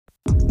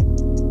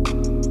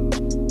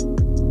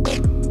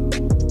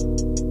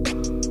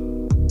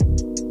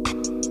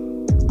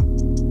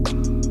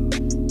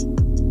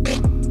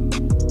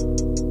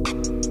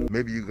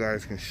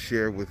guys can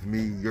share with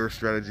me your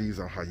strategies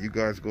on how you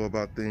guys go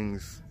about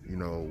things. You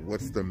know,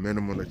 what's the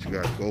minimum that you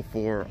guys go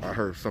for? I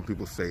heard some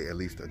people say at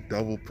least a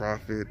double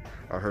profit.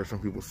 I heard some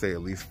people say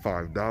at least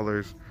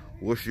 $5.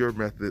 What's your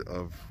method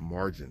of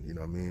margin? You know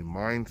what I mean?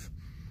 Mine's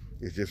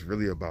is just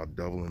really about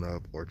doubling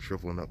up or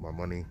tripling up my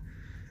money.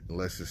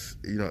 Unless it's,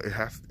 you know,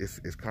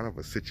 it's kind of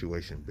a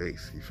situation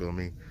based, you feel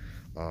me?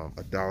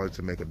 $1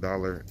 to make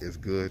 $1 is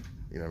good,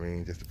 you know what I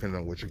mean? Just depending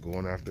on what you're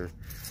going after.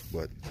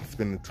 But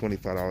spending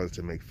 $25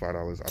 to make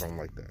 $5, I don't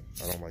like that.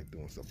 I don't like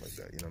doing stuff like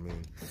that, you know what I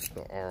mean?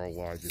 The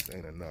ROI just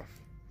ain't enough.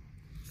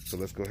 So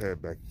let's go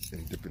ahead back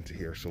and dip into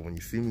here. So when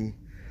you see me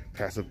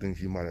pass up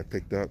things you might have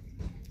picked up,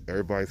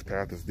 everybody's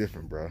path is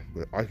different, bro.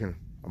 But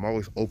I'm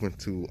always open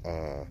to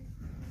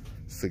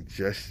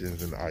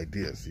suggestions and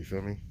ideas, you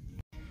feel me?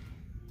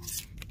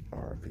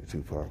 RIP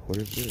Tupac. What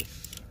is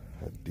this?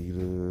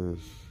 Adidas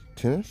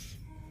tennis?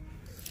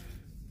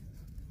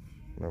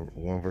 Number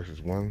 1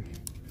 versus 1.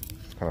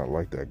 Kind of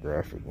like that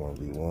graphic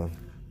 1v1.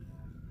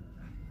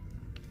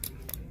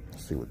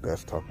 Let's see what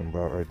that's talking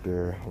about right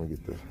there. Let me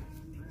get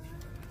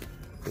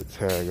the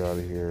tag out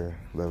of here.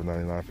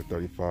 $11.99 for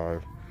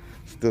 35.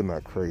 Still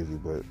not crazy,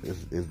 but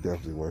it's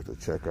definitely worth a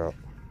check out.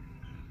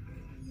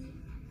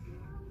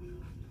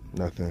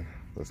 Nothing.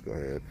 Let's go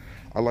ahead.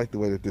 I like the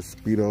way that this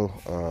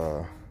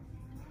Speedo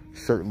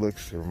shirt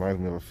looks. It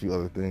reminds me of a few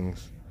other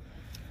things.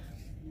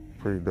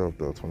 Pretty dope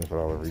though.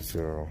 $25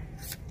 retail.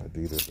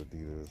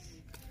 Adidas.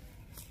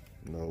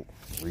 Nope.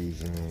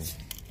 Reason.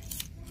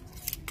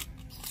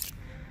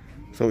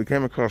 So we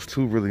came across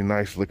 2 really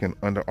nice looking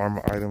Under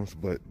Armour items,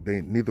 but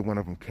neither one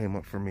of them came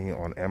up for me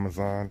on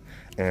Amazon.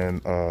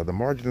 And the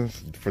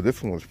margins for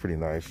this one was pretty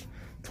nice.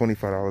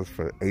 $25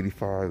 for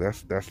 85.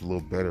 That's a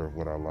little better of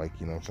what I like,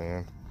 you know what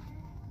I'm saying?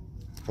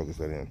 Focus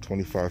that in.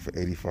 25 for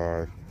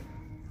 85.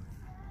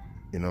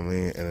 You know what I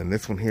mean? And then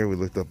this one here we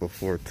looked up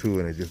before too,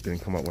 and it just didn't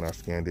come up when I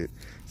scanned it.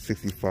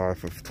 65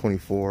 for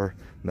 24.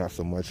 Not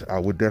so much. I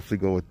would definitely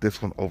go with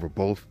this one over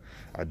both.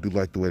 I do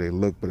like the way they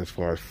look, but as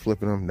far as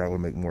flipping them, that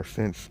would make more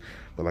sense.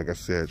 But like I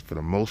said, for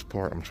the most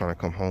part, I'm trying to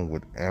come home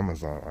with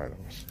Amazon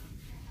items.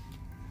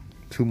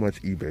 Too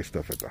much eBay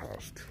stuff at the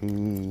house. Too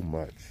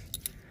much.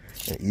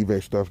 And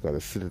eBay stuff got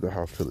to sit at the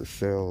house till it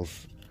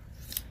sells,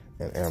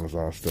 and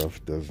Amazon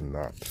stuff does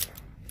not.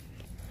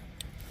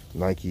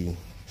 Nike,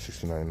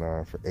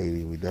 $69.99 for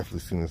 80. We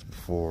definitely seen this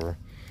before.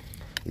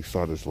 We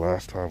saw this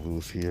last time we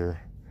was here.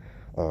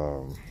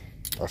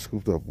 I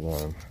scooped up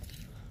one.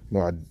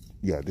 No, I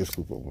did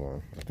scoop up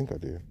one. I think I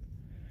did.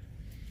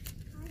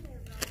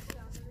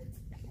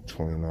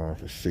 $29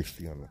 for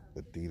 60 on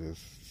the Adidas.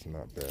 It's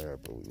not bad,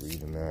 but we're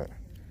leaving that.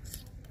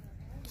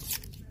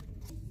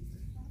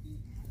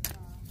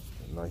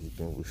 The Nike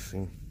thing we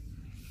see.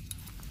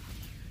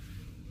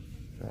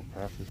 That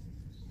passes.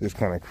 This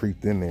kind of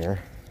creeped in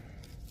there.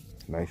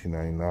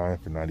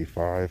 $19.99 for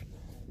 95.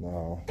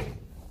 Now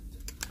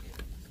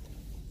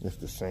it's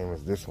the same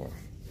as this one.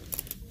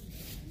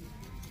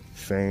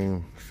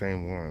 Same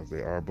ones.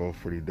 They are both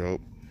pretty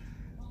dope.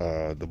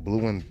 The blue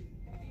one,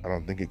 I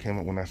don't think it came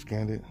up when I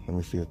scanned it. Let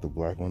me see if the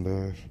black one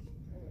does.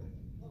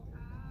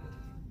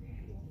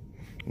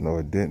 No,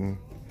 it didn't.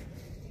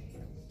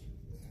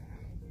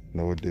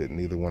 No, it didn't.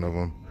 Neither one of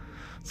them.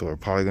 So we're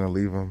probably gonna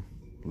leave them.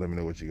 Let me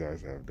know what you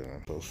guys have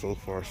done. So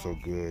far so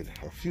good.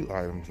 A few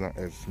items, not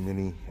as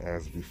many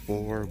as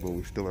before, but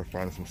we still are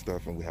finding some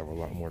stuff and we have a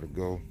lot more to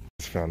go.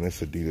 Just found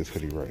this Adidas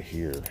hoodie right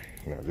here.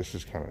 Now this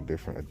is kind of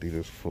different.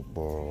 Adidas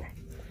football.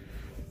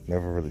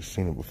 Never really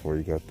seen it before.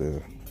 You got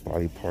the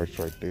body parts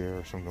right there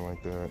or something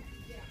like that.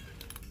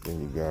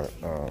 Then you got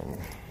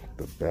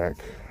the back,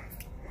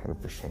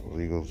 100%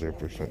 legal,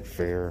 0%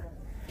 fair.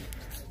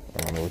 I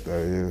don't know what that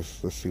is.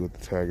 Let's see what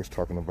the tag is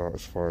talking about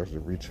as far as the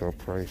retail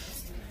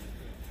price.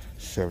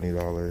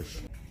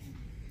 $70.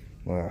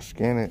 When I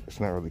scan it, it's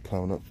not really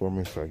coming up for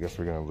me, so I guess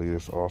we're gonna leave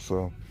this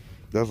also.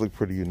 Does look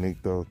pretty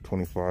unique though.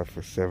 25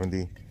 for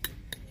 70.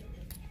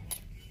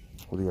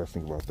 What do you guys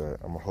think about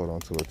that? I'm gonna hold on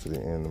to it to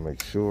the end to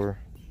make sure.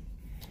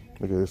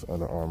 Look at this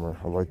Under Armour.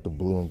 I like the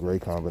blue and gray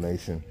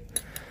combination.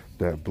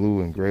 That blue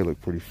and gray look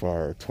pretty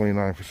fire.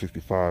 29 for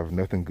 65.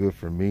 Nothing good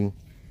for me,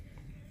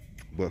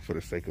 but for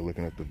the sake of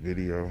looking at the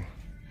video,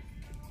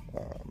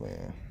 oh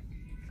man,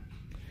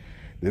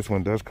 this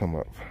one does come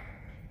up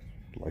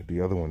like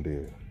the other one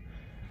did.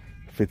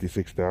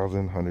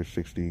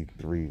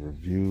 56,163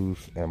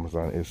 reviews.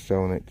 Amazon is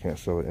selling it. Can't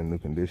sell it in new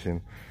condition.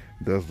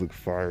 Does look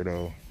fire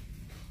though.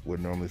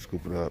 Would normally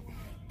scoop it up.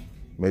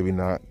 Maybe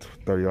not.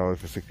 $30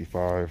 for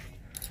 65.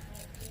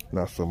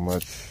 Not so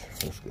much.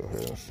 Let's go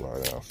ahead and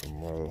slide down some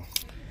more.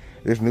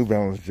 This New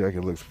Balance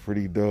jacket looks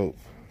pretty dope.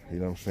 You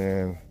know what I'm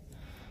saying?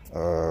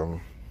 I'm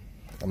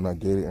not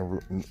getting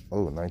it.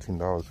 Oh,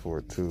 $19 for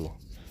it too.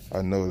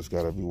 I know it's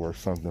got to be worth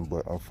something,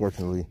 but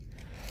unfortunately,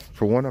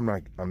 for one, I'm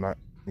not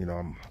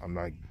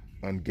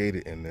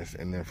ungated in this,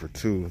 and then for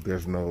two,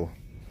 there's no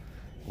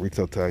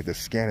retail tag to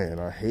scan it, and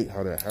I hate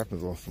how that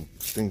happens on some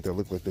things that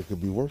look like they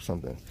could be worth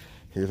something.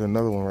 Here's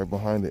another one right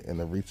behind it, and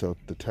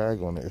the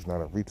tag on it is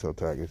not a retail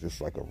tag. It's just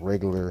like a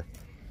regular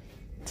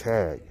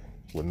tag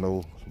with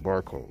no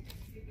barcode.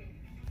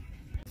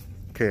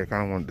 okay, I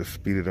kind of wanted to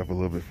speed it up a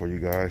little bit for you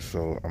guys,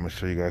 so I'm gonna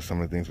show you guys some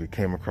of the things we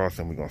came across,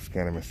 and we're gonna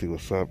scan them and see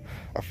what's up.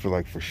 I feel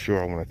like for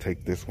sure I want to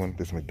take this one,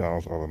 this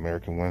McDonald's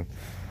All-American one.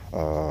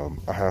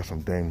 I have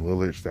some Dame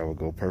Lillards that would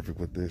go perfect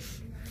with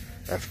this,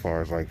 as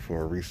far as like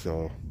for a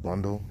resale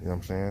bundle, you know what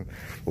I'm saying?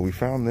 But we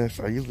found this.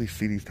 I usually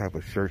see these type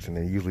of shirts and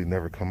they usually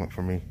never come up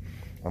for me.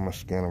 I'm gonna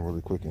scan them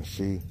really quick and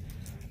see.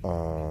 I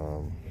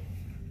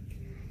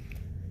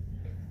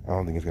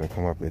don't think it's gonna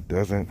come up. It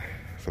doesn't.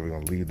 So we're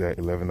gonna leave that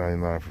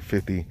 $11.99 for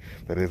 50.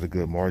 That is a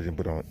good margin,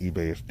 but on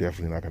eBay it's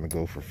definitely not gonna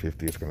go for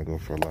 50. It's gonna go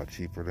for a lot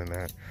cheaper than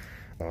that.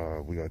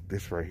 We got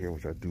this right here,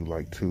 which I do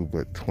like too,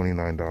 but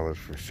 $29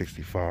 for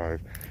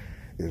 65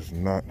 is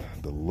not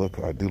the look.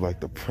 I do like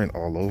the print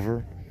all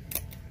over.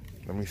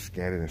 Let me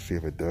scan it and see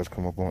if it does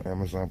come up on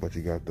Amazon. But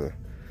you got the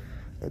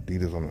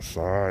Adidas on the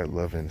side,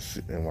 Love in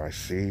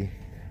NYC,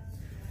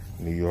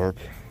 New York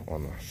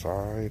on the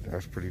side.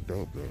 That's pretty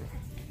dope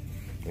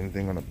though.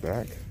 Anything on the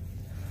back?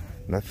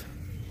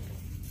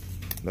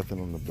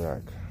 Nothing on the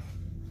back.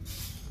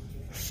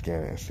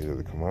 Scan it and see, does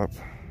it come up?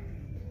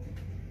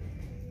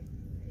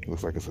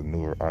 Looks like it's a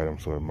newer item,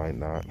 so it might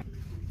not.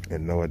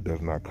 And no, it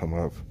does not come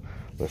up.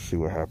 Let's see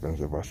what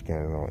happens if I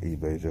scan it on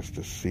eBay just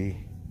to see.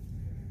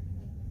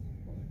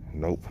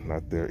 Nope,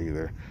 not there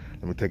either.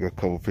 Let me take a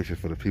couple pictures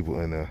for the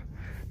people in the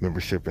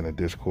membership in the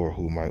Discord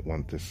who might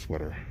want this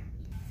sweater.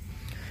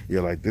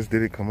 Yeah, like this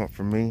didn't come up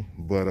for me,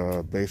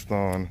 but based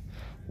on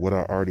what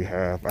I already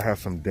have, I have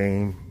some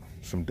Dame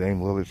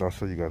Lillards. I'll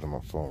show you guys on my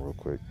phone real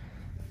quick.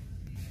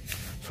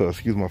 So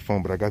excuse my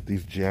phone, but I got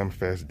these Jam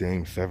Fest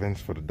Dame 7s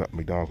for the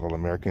McDonald's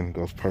All-American.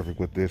 Goes perfect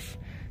with this.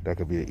 That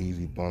could be an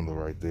easy bundle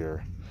right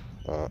there.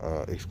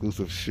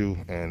 Exclusive shoe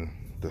and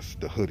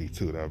the hoodie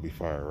too. That would be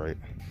fire, right?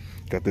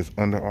 Got this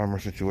Under Armour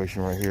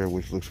situation right here,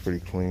 which looks pretty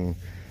clean.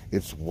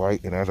 It's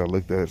white, and as I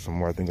looked at it some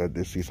more, I think I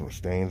did see some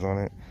stains on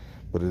it.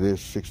 But it is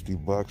 60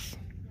 bucks,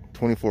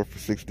 24 for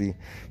 60.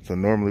 So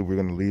normally we're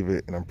gonna leave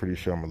it, and I'm pretty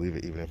sure I'm gonna leave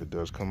it even if it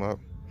does come up.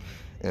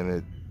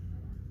 And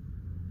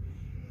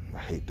I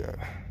hate that.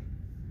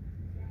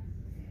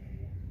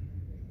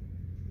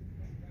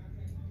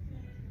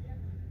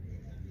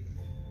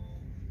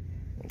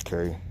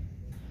 Okay,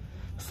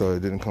 so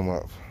it didn't come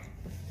up.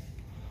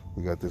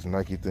 We got this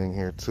Nike thing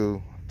here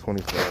too,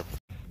 25.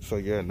 So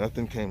yeah,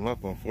 nothing came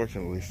up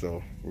unfortunately,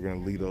 so we're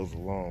gonna leave those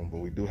alone. But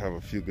we do have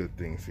a few good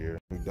things here.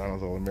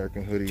 McDonald's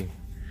All-American hoodie,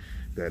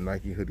 that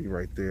Nike hoodie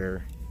right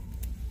there.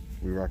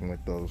 We're rocking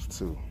with those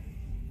too.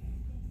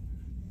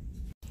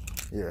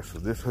 Yeah, so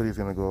this hoodie is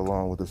gonna go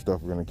along with the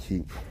stuff we're gonna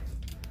keep.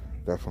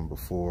 That from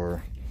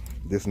before.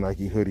 This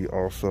Nike hoodie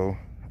also.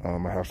 I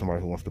have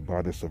somebody who wants to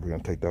buy this, so we're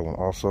gonna take that one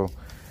also.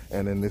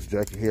 And then this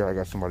jacket here, I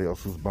got somebody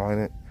else who's buying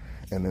it.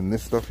 And then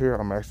this stuff here,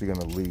 I'm actually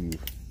gonna leave.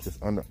 This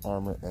Under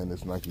Armour and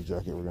this Nike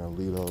jacket, we're gonna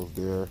leave those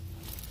there.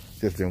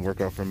 Just didn't work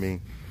out for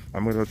me.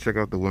 I'm gonna go check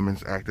out the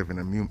women's active in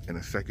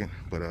a second.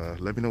 But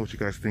let me know what you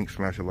guys think.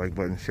 Smash the like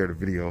button, share the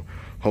video.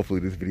 Hopefully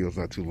this video is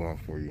not too long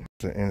for you.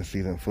 It's an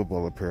in-season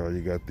football apparel.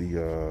 You got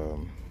the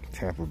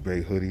Tampa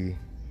Bay hoodie,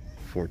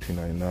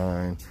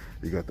 $14.99.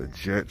 You got the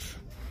Jets.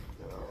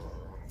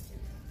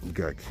 You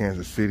got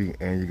Kansas City,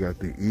 and you got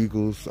the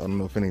Eagles. I don't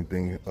know if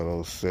anything of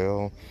those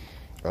sell.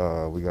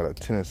 We got a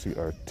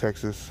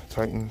Texas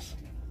Titans.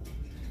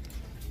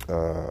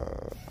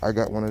 I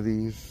got one of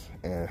these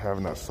and have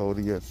not sold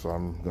it yet, so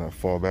I'm gonna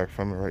fall back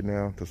from it right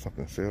now until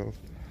something sells.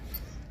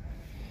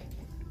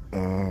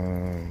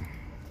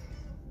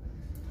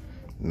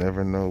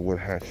 Never know what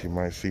hat you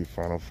might see.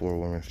 Final Four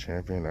Women's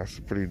Champion. That's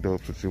a pretty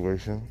dope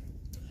situation.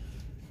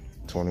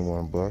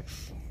 21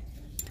 bucks.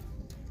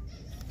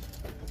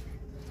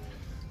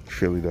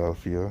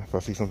 Philadelphia. If I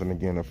see something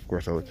again, of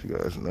course I'll let you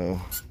guys know.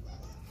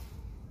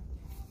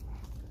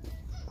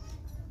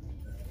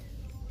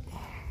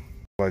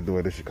 I like the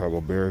way the Chicago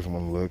Bears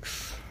one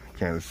looks.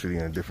 Kansas City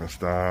in a different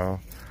style.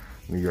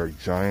 New York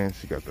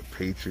Giants. You got the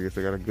Patriots.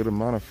 They got a good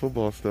amount of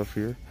football stuff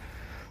here.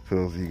 For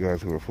those of you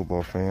guys who are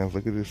football fans,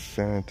 look at this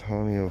San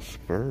Antonio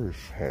Spurs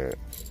hat.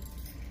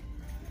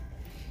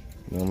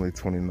 Normally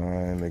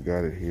 $29. They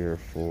got it here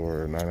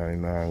for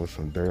 $9.99 with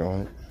some dirt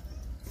on it.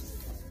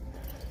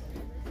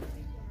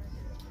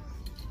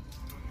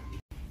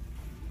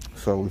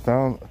 So we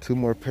found 2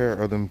 more pair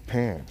of them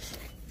pants,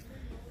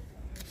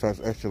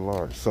 size extra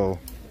large. So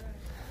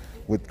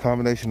with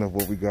combination of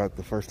what we got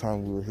the first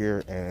time we were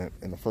here and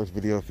in the first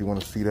video, if you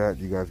want to see that,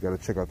 you guys got to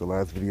check out the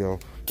last video.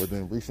 But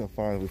then recent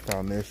finds, we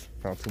found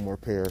 2 more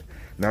pair.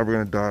 Now we're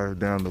going to dive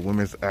down the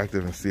women's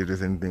active and see if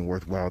there's anything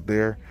worthwhile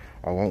there.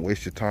 I won't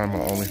waste your time.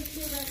 I'll only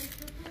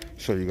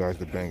show you guys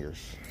the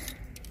bangers.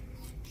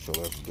 So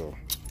let's go.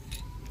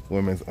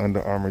 Women's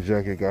Under Armour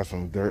jacket, got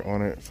some dirt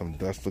on it, some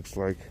dust, looks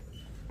like.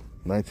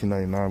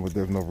 $19.99, but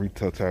there's no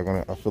retail tag on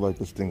it. I feel like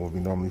this thing will be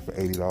normally for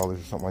 $80 or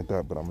something like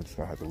that, but I'm just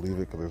gonna have to leave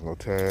it because there's no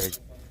tag.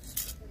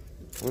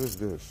 What is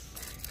this?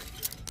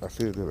 I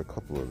see that there's a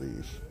couple of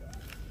these.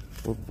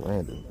 What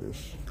brand is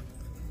this?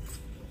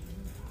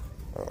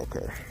 Oh,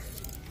 okay.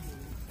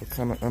 What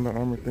kind of Under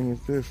Armour thing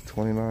is this?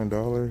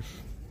 $29,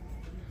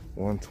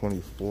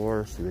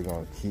 $124. See, they're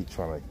gonna keep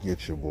trying to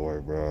get you,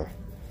 boy, bro.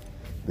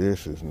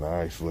 This is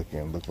nice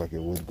looking. Look like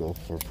it would go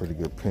for a pretty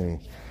good penny.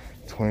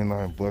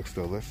 29 bucks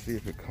though. Let's see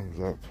if it comes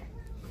up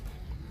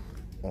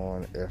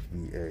on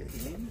FBA.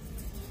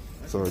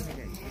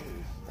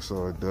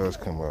 So it does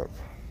come up.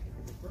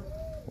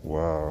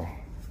 Wow.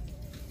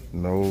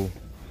 No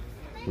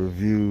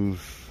reviews,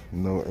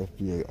 no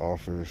FBA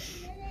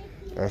offers.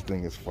 That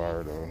thing is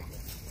fire though.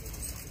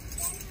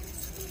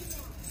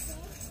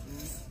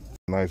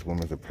 Nice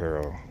women's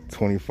apparel.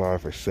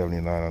 25 for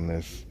 79 on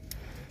this.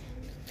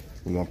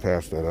 We're gonna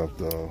pass that up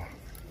though.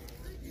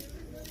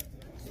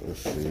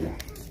 Let's see.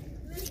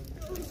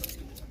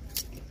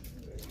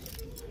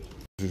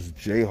 This is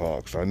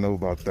Jayhawks. I know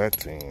about that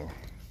team.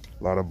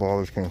 A lot of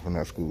ballers came from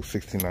that school.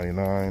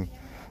 $16.99.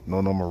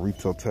 No normal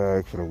retail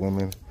tag for the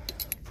women.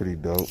 Pretty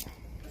dope.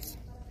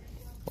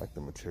 Like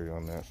the material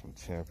on that. Some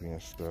champion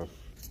stuff.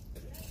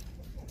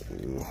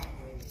 Ew.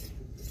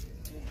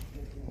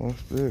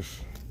 What's this?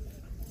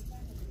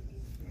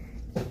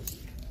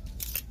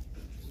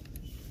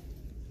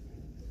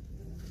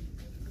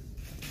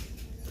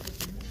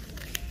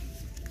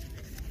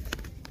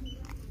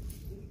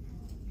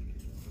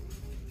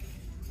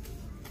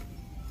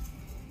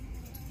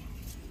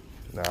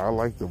 Now I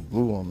like the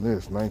blue on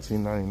this,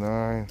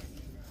 $19.99.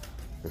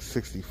 It's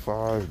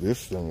 65.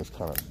 This thing is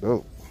kind of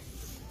dope.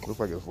 Looks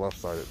like it's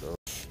lopsided though.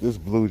 This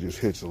blue just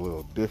hits a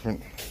little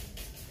different.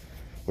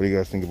 What do you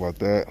guys think about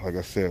that? Like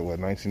I said, what,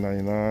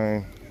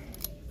 $19.99?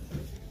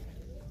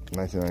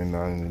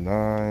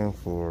 $19.99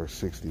 for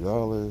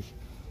 $60.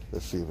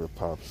 Let's see if it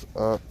pops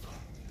up.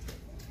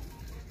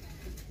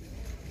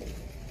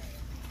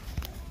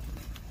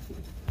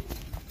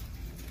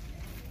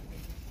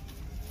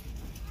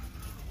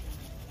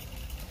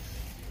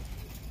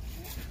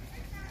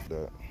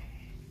 That.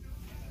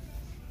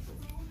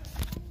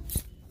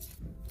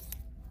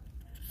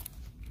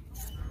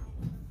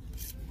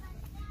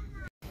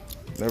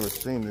 Never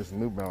seen this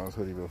New Balance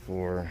hoodie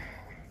before.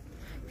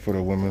 For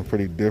the women,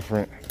 pretty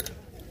different.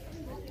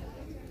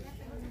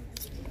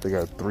 They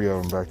got 3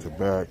 of them back to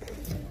back.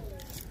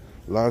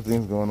 A lot of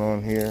things going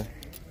on here.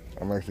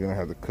 I'm actually gonna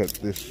have to cut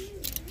this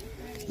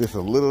a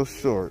little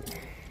short.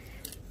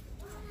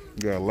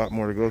 We got a lot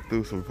more to go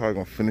through, so we're probably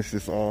gonna finish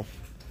this off.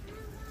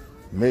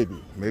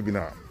 Maybe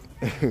not.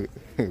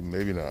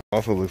 Maybe not.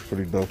 Also looks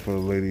pretty dope for the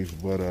ladies,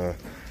 but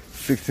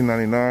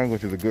 $16.99,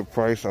 which is a good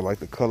price. I like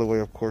the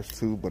colorway, of course,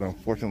 too, but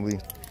unfortunately,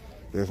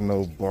 there's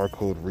no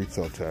barcode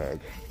retail tag.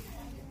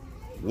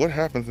 What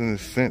happens in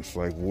this sense?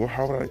 Like,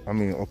 how would I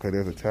mean, okay,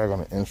 there's a tag on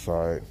the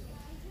inside.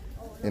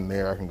 In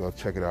there, I can go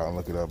check it out and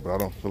look it up, but I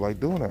don't feel like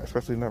doing that,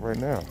 especially not right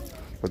now.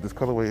 But this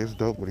colorway is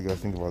dope. What do you guys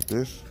think about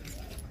this?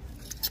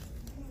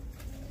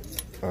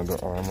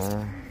 Under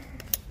Armour.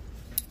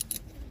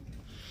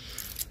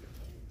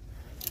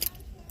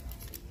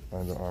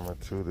 Under Armour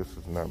too. This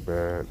is not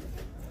bad.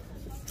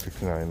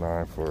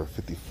 $16.99 for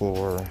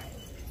 54.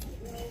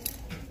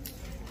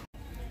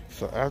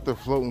 So after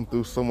floating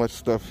through so much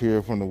stuff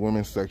here from the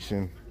women's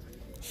section,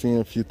 seeing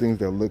a few things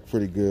that look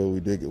pretty good,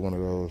 we did get one of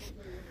those.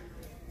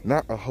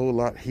 Not a whole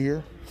lot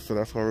here, so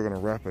that's why we're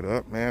gonna wrap it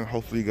up, man.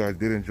 Hopefully you guys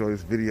did enjoy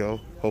this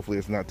video. Hopefully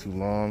it's not too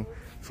long.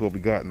 So what we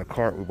got in the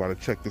cart, we're about to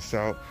check this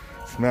out.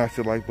 Smash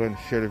the like button,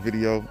 share the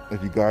video.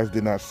 If you guys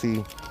did not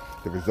see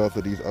the results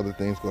of these other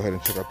things, go ahead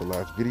and check out the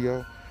last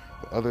video.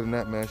 But other than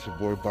that, man, it's your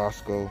boy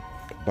Bosco,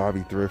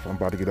 Bobby Thrift. I'm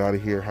about to get out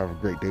of here. Have a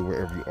great day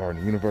wherever you are in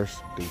the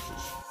universe.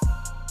 Deuces.